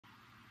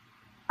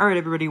Alright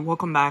everybody,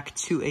 welcome back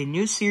to a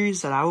new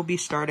series that I will be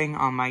starting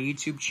on my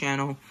YouTube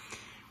channel,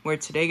 where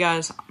today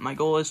guys, my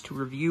goal is to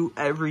review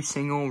every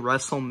single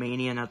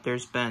WrestleMania that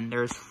there's been.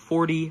 There's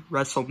 40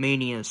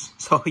 WrestleManias,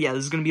 so yeah,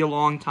 this is going to be a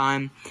long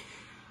time.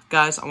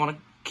 Guys, I want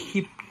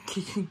to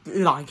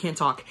I can't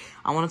talk.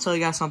 I want to tell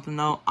you guys something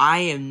though. I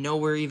am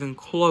nowhere even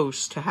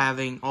close to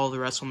having all the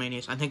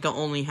WrestleManias. I think I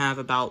only have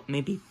about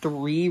maybe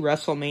 3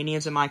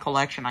 WrestleManias in my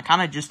collection. I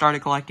kind of just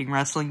started collecting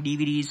wrestling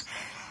DVDs.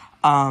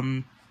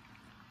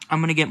 I'm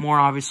going to get more,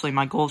 obviously.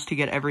 My goal is to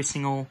get every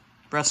single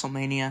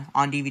WrestleMania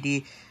on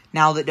DVD.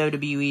 Now that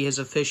WWE has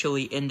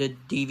officially ended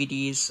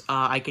DVDs,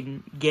 I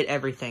can get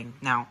everything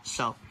now.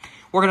 So,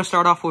 we're going to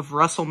start off with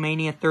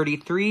WrestleMania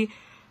 33.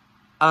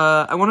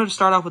 I wanted to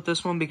start off with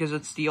this one because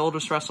it's the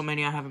oldest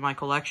WrestleMania I have in my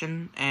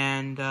collection.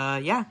 And,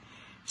 yeah.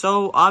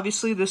 So,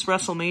 obviously, this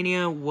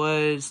WrestleMania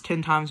was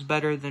 10 times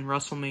better than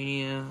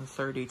WrestleMania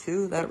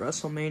 32. That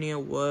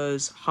WrestleMania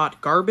was hot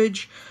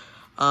garbage.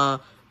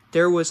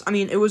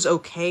 It was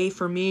okay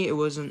for me. It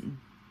was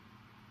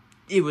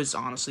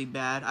honestly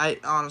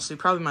bad.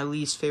 Probably my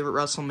least favorite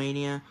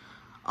WrestleMania.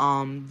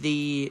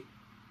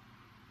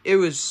 It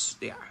was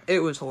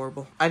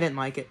horrible. I didn't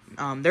like it.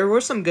 There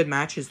were some good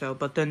matches, though,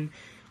 but then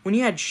when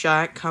you had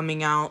Shaq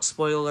coming out,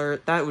 spoiler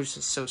alert, that was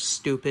just so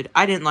stupid.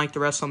 I didn't like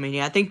the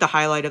WrestleMania. I think the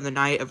highlight of the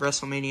night of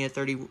WrestleMania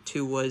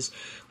 32 was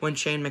when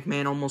Shane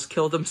McMahon almost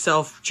killed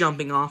himself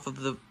jumping off of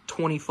the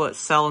 20-foot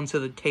cell into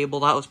the table.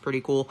 That was pretty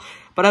cool.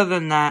 But other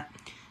than that,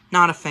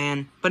 not a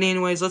fan. But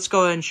anyways, let's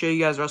go ahead and show you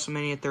guys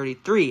WrestleMania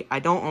 33. I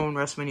don't own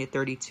WrestleMania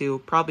 32.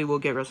 Probably will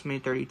get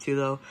WrestleMania 32,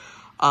 though.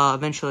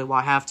 Eventually,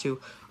 I have to.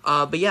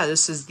 But yeah,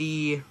 this is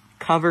the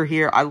cover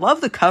here. I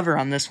love the cover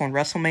on this one,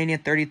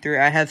 WrestleMania 33.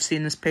 I have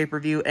seen this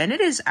pay-per-view, and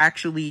it is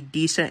actually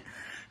decent.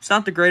 It's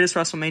not the greatest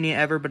WrestleMania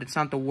ever, but it's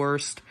not the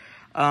worst.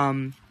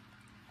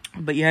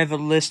 But you have a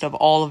list of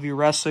all of your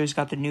wrestlers.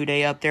 Got the New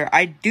Day up there.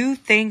 I do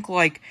think,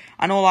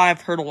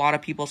 I've heard a lot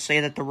of people say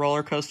that the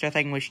roller coaster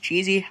thing was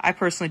cheesy. I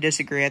personally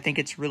disagree. I think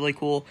it's really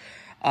cool.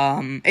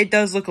 It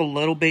does look a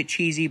little bit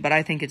cheesy, but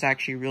I think it's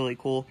actually really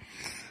cool.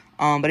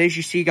 But as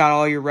you see, you got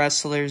all your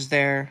wrestlers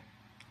there.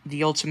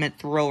 The Ultimate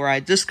Thrill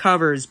Ride. This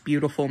cover is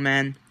beautiful,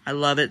 man. I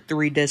love it.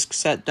 3-disc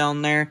set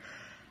down there.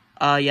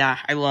 Yeah,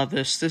 I love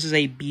this. This is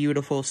a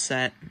beautiful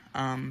set.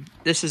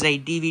 This is a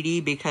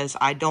DVD because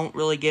I don't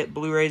really get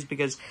Blu-rays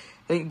because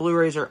I think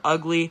Blu-rays are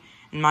ugly.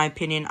 In my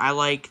opinion, I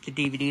like the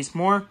DVDs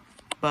more.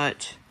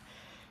 But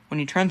when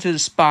you turn to the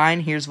spine,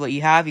 here's what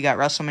you have. You got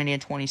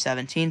WrestleMania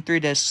 2017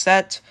 3-disc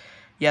set.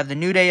 You have the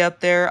New Day up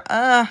there.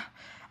 I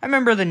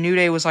remember the New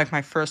Day was like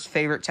my first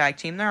favorite tag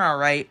team. They're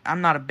alright.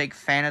 I'm not a big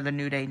fan of the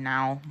New Day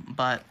now,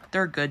 but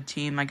they're a good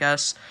team, I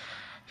guess.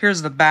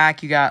 Here's the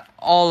back. You got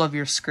all of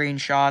your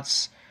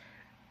screenshots.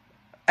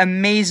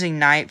 Amazing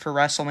night for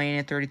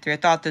WrestleMania 33. I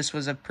thought this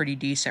was a pretty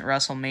decent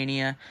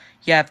WrestleMania.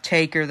 You have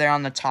Taker there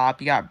on the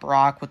top. You got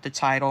Brock with the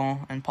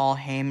title and Paul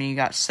Heyman. You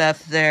got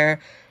Seth there,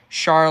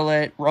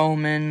 Charlotte,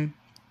 Roman,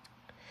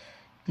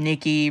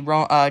 Nikki,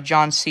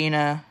 John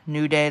Cena,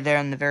 New Day there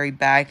in the very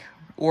back,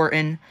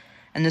 Orton.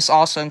 And this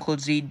also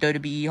includes the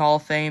WWE Hall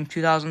of Fame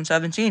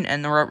 2017.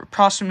 And the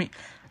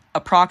approximate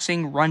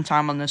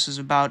runtime on this is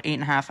about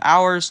 8.5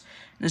 hours.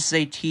 This is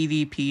a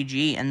TV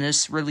PG, and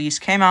this release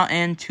came out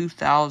in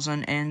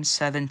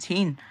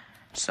 2017.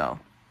 So,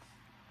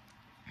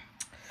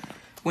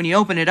 when you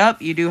open it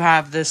up, you do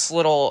have this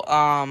little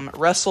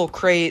Wrestle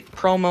Crate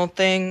promo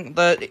thing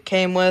that it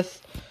came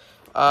with.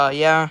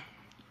 Yeah.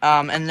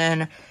 And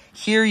then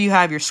here you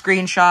have your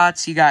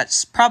screenshots. You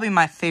got probably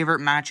my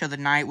favorite match of the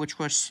night, which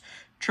was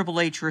Triple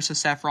H versus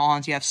Seth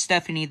Rollins. You have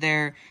Stephanie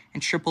there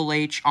and Triple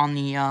H on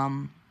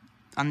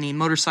the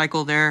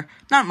motorcycle there.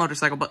 Not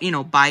motorcycle, but,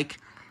 bike.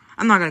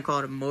 I'm not going to call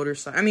it a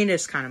motorcycle. I mean,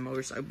 it's kind of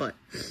motorcycle, but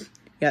you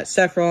got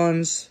Seth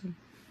Rollins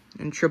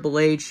and Triple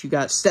H. You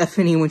got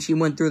Stephanie when she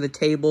went through the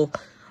table.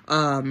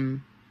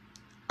 On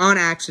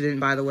accident,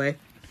 by the way.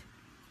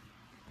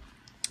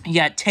 You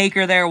got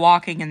Taker there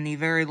walking in the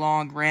very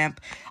long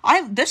ramp.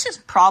 This is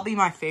probably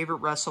my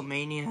favorite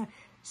WrestleMania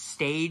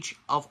stage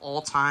of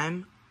all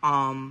time.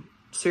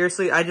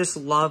 Seriously, I just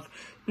love...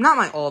 Not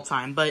my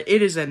all-time, but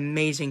it is an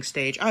amazing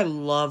stage. I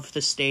love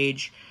the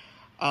stage.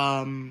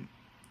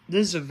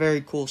 This is a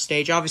very cool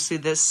stage. Obviously,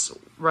 this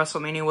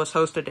WrestleMania was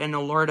hosted in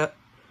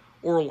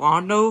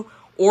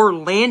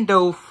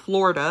Orlando,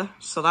 Florida.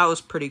 So that was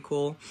pretty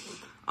cool.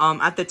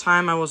 At the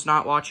time, I was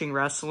not watching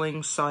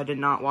wrestling, so I did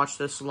not watch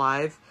this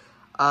live.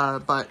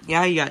 But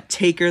yeah, you got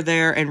Taker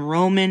there and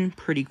Roman.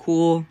 Pretty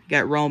cool. You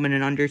got Roman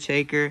and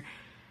Undertaker.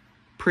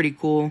 Pretty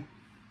cool.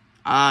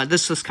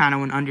 This was kind of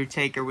when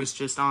Undertaker was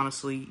just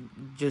honestly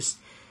just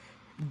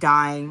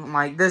dying.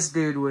 Like, this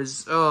dude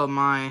was, oh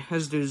my,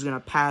 this dude's gonna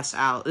pass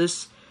out.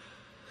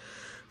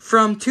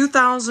 From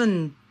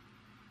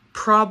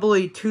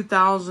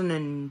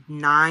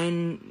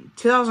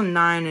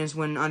 2009 is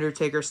when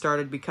Undertaker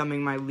started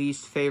becoming my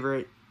least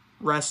favorite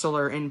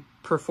wrestler in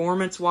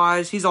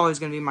performance-wise. He's always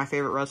going to be my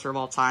favorite wrestler of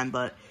all time,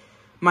 but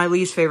my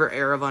least favorite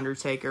era of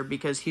Undertaker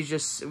because he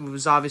just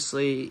was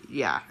obviously,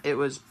 yeah, it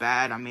was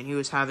bad. I mean, he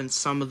was having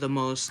some of the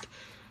most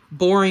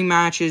boring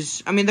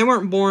matches. I mean, they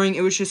weren't boring.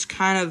 It was just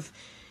kind of,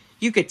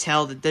 you could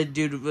tell that the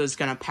dude was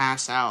going to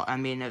pass out. I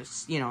mean,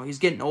 it's, you know, he's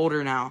getting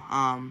older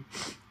now.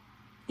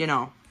 You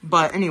know,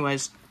 but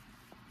anyways,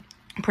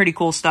 pretty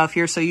cool stuff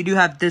here. So you do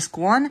have disc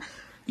 1.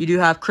 You do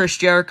have Chris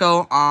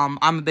Jericho.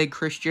 I'm a big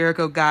Chris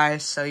Jericho guy.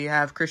 So you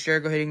have Chris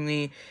Jericho hitting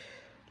the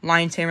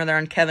Lion Tamer there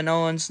on Kevin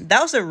Owens.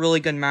 That was a really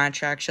good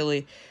match,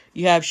 actually.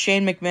 You have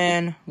Shane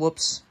McMahon.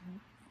 Whoops.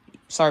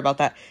 Sorry about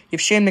that. You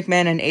have Shane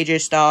McMahon and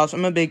AJ Styles.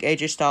 I'm a big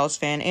AJ Styles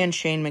fan and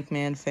Shane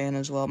McMahon fan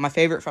as well. My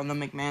favorite from the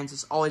McMahons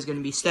is always going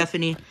to be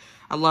Stephanie.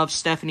 I love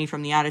Stephanie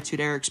from the Attitude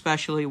Era,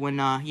 especially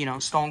when, you know,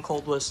 Stone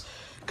Cold was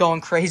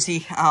going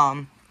crazy.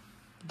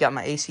 Got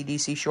my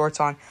AC/DC shorts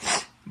on.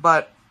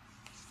 But,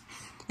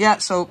 yeah,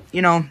 so,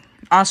 you know,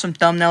 awesome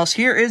thumbnails.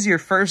 Here is your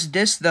first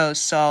disc, though,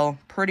 so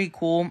pretty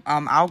cool.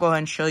 I'll go ahead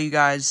and show you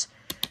guys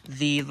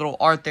the little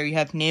art there. You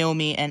have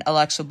Naomi and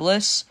Alexa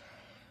Bliss,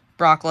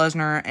 Brock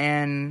Lesnar,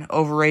 and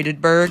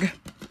Overrated Berg.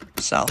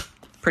 So,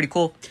 pretty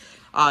cool.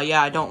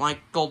 Yeah, I don't like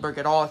Goldberg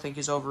at all. I think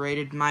he's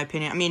overrated, in my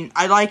opinion. I mean,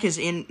 I like his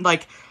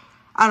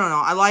I don't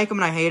know. I like him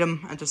and I hate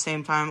him at the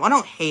same time. Well, I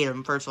don't hate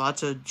him, first of all.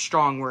 That's a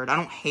strong word. I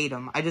don't hate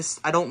him. I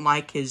don't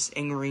like his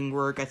in-ring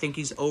work. I think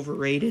he's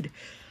overrated.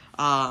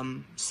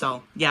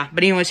 So, yeah.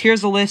 But anyways,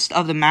 here's a list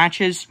of the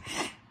matches.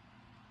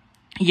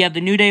 You have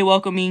the New Day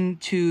welcoming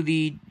you to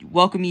the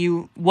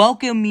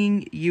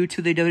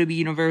WWE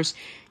Universe.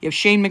 You have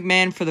Shane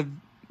McMahon for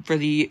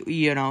the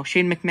you know,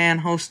 Shane McMahon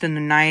hosting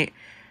the night.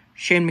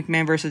 Shane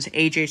McMahon versus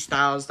AJ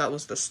Styles. That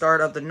was the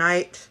start of the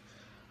night.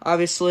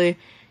 Obviously,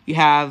 you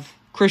have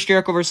Chris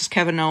Jericho versus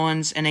Kevin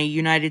Owens in a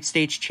United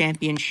States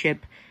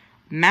Championship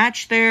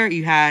match there.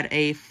 You had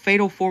a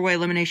fatal 4-way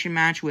elimination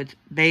match with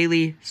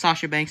Bayley,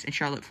 Sasha Banks, and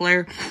Charlotte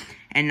Flair,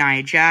 and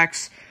Nia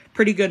Jax.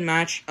 Pretty good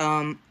match.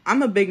 I'm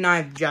a big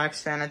Nia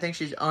Jax fan. I think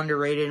she's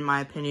underrated in my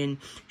opinion.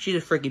 She's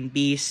a freaking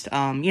beast.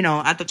 You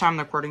know, at the time of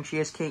the recording, she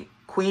is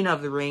Queen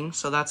of the Ring,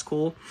 so that's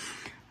cool.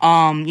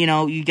 You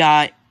know, you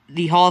got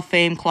the Hall of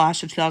Fame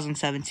class of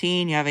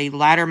 2017. You have a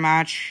ladder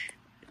match.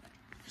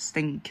 This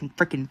thing can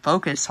freaking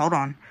focus. Hold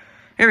on.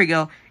 There we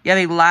go. You have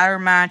a ladder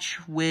match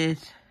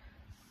with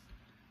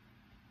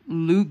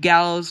Luke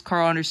Gallows,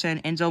 Carl Anderson,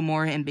 Enzo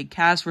Amore, and Big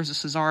Cass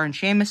versus Cesaro and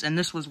Sheamus. And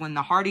this was when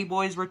the Hardy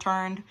Boys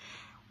returned.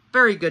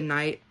 Very good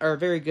night, or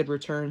very good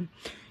return.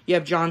 You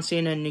have John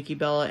Cena and Nikki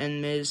Bella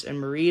and Miz and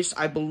Maurice.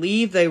 I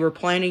believe they were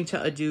planning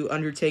to do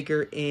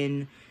Undertaker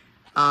in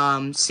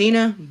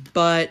Cena,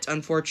 but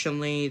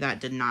unfortunately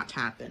that did not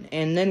happen.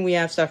 And then we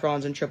have Seth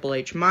Rollins and Triple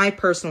H. My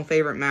personal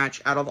favorite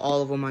match out of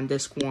all of them on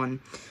disc 1.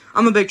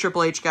 I'm a big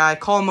Triple H guy.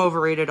 Call him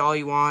overrated all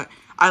you want.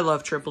 I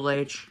love Triple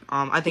H.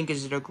 I think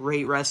he's a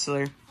great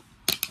wrestler.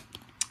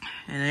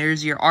 And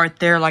there's your art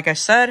there, like I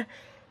said.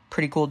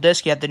 Pretty cool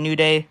disc. You have the New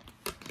Day.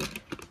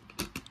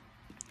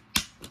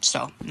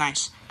 So,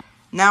 nice.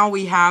 Now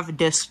we have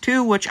disc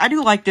 2, which I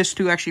do like disc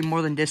 2 actually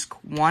more than disc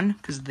 1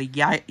 because of the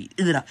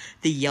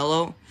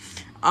yellow.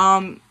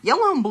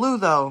 Yellow and blue,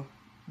 though,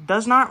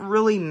 does not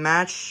really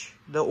match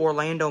the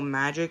Orlando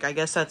Magic. I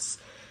guess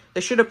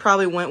they should have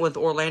probably went with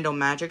Orlando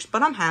Magics,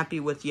 but I'm happy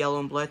with yellow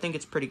and blue. I think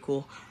it's pretty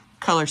cool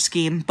color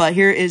scheme. But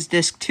here is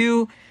disc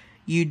 2.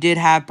 You did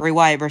have Bray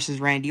Wyatt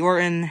versus Randy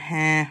Orton.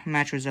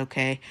 Match was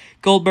okay.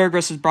 Goldberg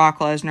versus Brock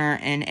Lesnar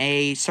in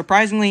a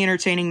surprisingly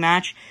entertaining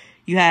match.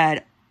 You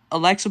had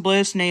Alexa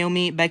Bliss,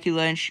 Naomi, Becky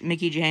Lynch,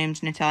 Mickie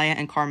James, Natalya,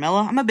 and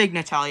Carmella. I'm a big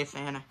Natalya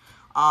fan.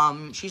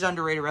 She's an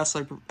underrated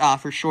wrestler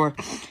for sure.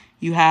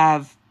 You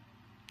have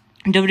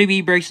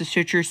WWE breaks the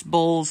Citrus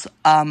Bowls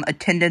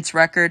attendance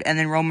record, and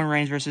then Roman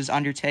Reigns versus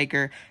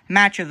Undertaker.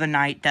 Match of the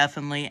night,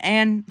 definitely.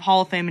 And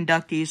Hall of Fame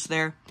inductees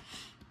there.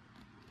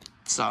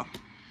 So,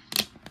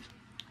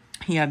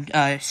 you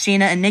have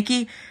Cena and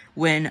Nikki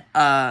when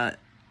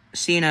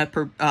Cena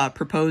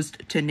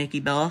proposed to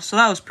Nikki Bella. So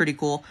that was pretty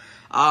cool.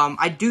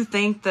 I do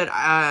think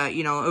that,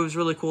 you know, it was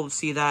really cool to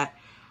see that,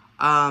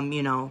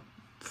 you know,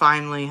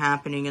 finally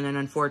happening. And then,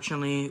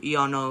 unfortunately, you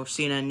all know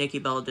Cena and Nikki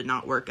Bella did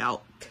not work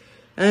out.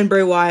 And then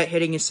Bray Wyatt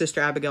hitting his sister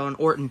Abigail and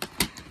Orton.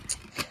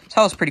 So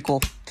that was pretty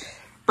cool.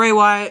 Bray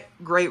Wyatt,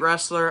 great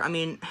wrestler. I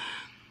mean,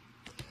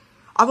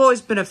 I've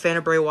always been a fan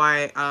of Bray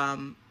Wyatt.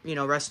 You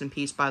know, rest in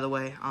peace, by the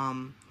way.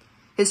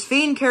 His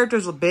Fiend character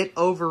is a bit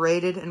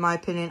overrated, in my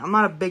opinion. I'm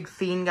not a big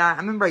Fiend guy. I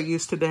remember I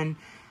used to been.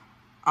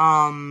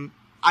 My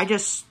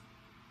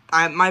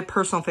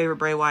personal favorite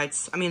Bray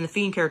Wyatt's, I mean, the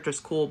Fiend character is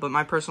cool, but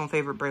my personal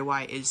favorite Bray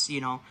Wyatt is,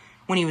 you know,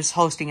 when he was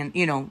hosting, in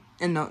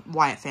the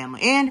Wyatt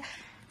family. And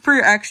for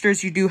your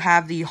extras, you do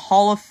have the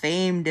Hall of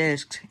Fame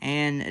discs,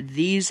 and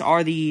these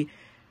are the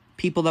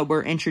people that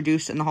were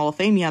introduced in the Hall of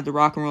Fame. You have the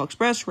Rock and Roll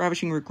Express,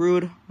 Ravishing Rick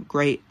Rude,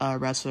 great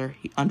wrestler,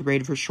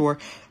 underrated for sure.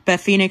 Beth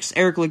Phoenix,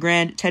 Eric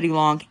LeGrand, Teddy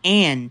Long,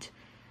 and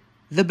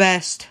the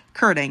best,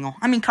 Kurt Angle.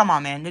 I mean, come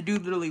on, man. The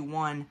dude literally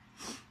won,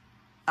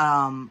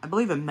 I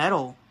believe, a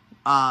medal,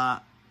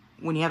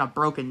 when he had a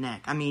broken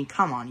neck. I mean,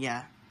 come on,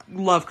 yeah.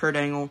 Love Kurt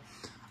Angle.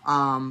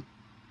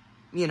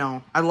 You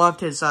know, I loved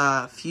his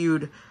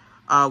feud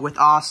with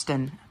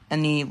Austin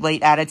in the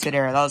late Attitude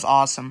Era. That was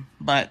awesome.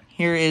 But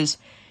here is,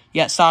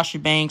 you got Sasha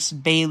Banks,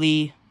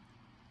 Bayley,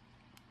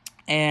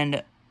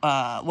 and,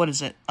 what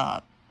is it,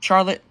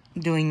 Charlotte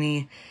doing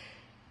the,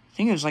 I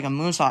think it was like a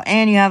moonsault,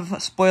 and you have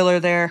a spoiler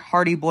there,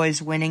 Hardy Boys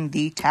winning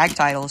the tag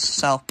titles,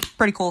 so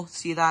pretty cool to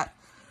see that.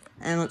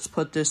 And let's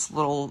put this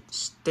little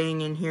thing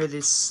in here,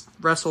 this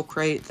Wrestle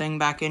Crate thing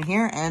back in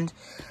here, and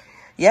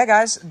yeah,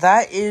 guys,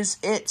 that is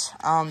it.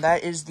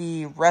 That is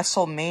the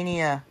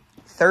WrestleMania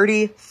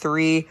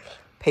 33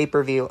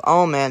 pay-per-view.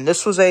 Oh, man,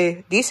 this was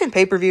a decent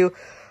pay-per-view.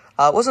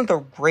 It wasn't the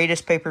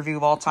greatest pay-per-view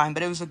of all time,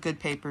 but it was a good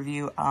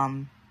pay-per-view.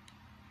 I'm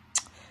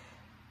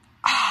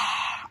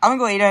going to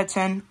go 8 out of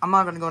 10. I'm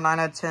not going to go 9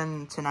 out of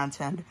 10, 10 out of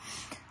 10.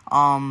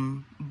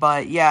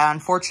 But yeah,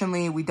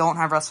 unfortunately, we don't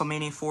have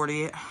WrestleMania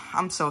 40.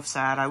 I'm so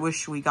sad. I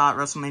wish we got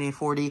WrestleMania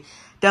 40.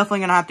 Definitely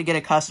going to have to get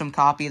a custom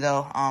copy,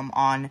 though,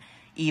 on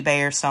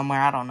eBay or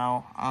somewhere. I don't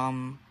know.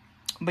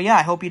 But yeah,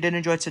 I hope you did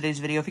enjoy today's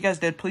video. If you guys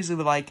did, please leave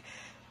a like.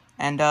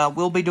 And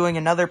we'll be doing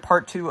another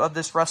part 2 of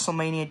this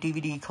WrestleMania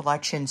DVD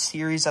collection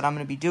series that I'm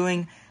going to be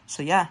doing.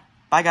 So yeah,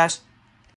 bye guys.